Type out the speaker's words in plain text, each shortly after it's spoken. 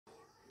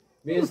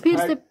means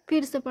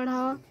फिर से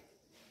पढ़ाओ.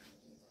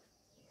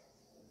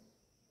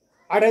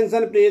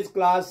 Attention please,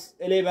 class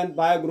 11th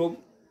bio group.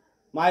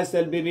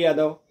 Myself BB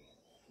Yadav.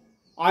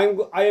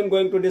 I am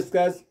going to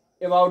discuss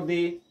about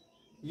the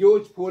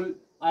useful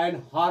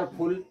and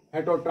harmful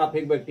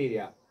heterotrophic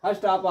bacteria.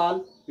 First of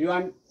all, we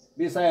want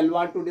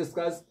to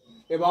discuss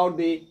about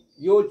the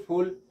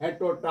useful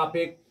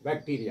heterotrophic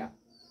bacteria.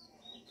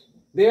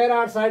 There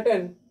are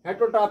certain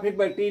heterotrophic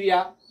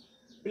bacteria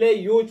play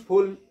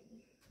useful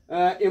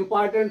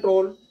important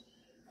role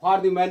for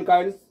the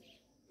mankind,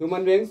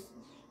 human beings.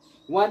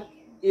 One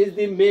is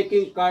the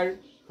making curd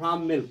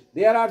from milk.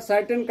 There are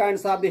certain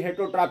kinds of the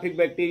heterotrophic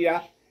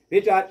bacteria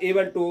which are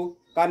able to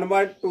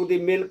convert to the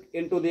milk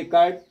into the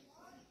curd.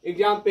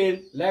 Example,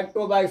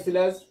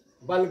 Lactobacillus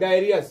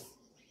bulgarius,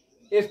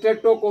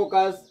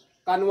 Streptococcus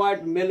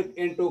convert milk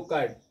into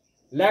curd.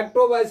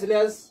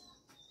 Lactobacillus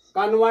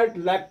convert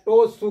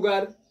lactose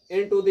sugar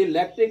into the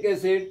lactic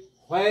acid,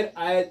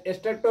 whereas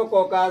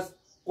Streptococcus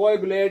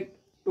coagulate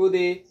to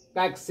the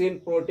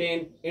casein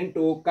protein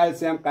into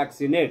calcium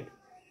caseonate.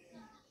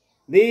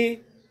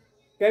 The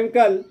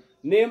chemical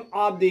name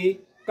of the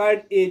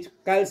curd is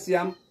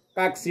calcium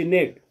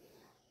caseonate.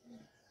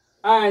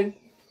 And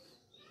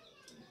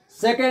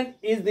second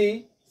is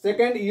the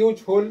second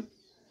useful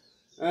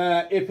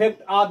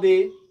effect of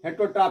the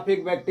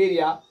heterotrophic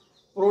bacteria,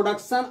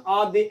 production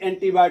of the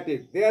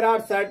antibiotics. There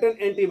are certain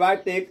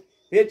antibiotics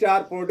which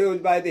are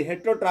produced by the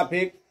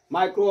heterotrophic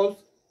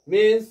microbes,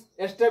 means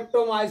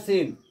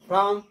streptomycin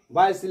from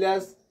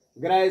Bacillus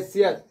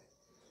gracius.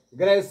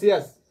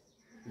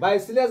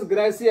 Bacillus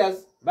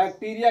gracius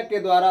bacteria के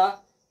द्वारा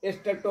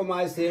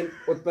streptomycin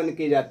उत्पन्न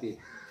की जाती है.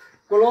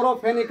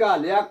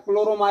 क्लोरोफेनिकल या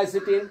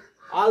Chloromycetin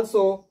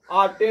also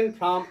obtained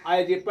from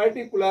a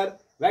particular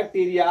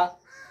bacteria,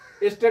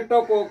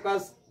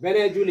 Streptococcus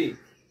berezuli.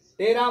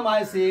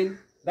 Terramycin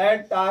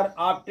that are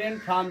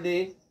obtained from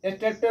the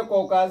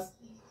Streptococcus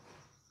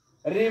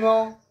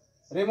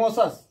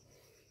remosus.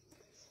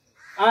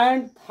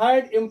 And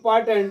third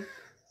important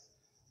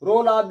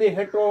role of the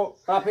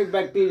heterotrophic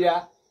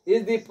bacteria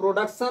is the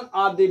production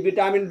of the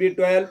vitamin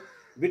B12,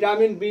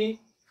 vitamin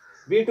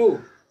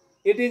B2.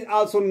 It is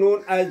also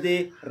known as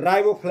the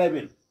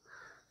riboflavin.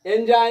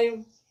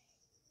 Enzyme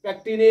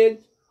pectinase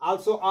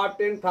also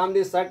obtained from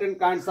the certain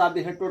kinds of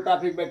the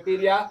heterotrophic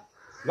bacteria.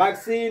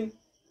 Vaccine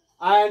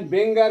and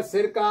vinegar,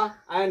 sirka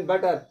and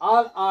butter,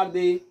 all are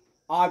the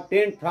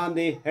obtained from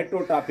the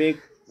heterotrophic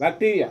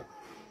bacteria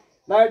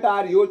that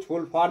are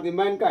useful for the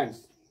mankind.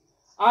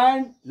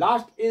 And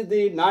last is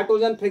the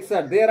nitrogen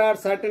fixer. There are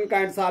certain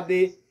kinds of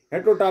the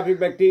heterotrophic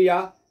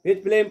bacteria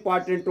which play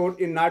important role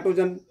in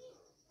nitrogen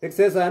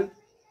fixation,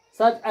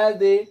 such as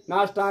the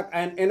Nostoc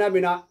and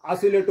Enabina,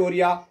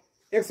 oscillatoria,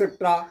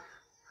 etc.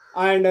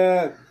 and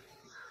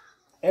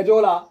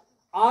Azolla.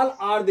 All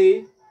are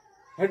the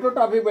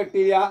heterotrophic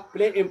bacteria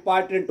play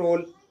important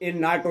role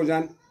in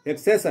nitrogen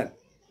fixation.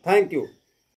 Thank you.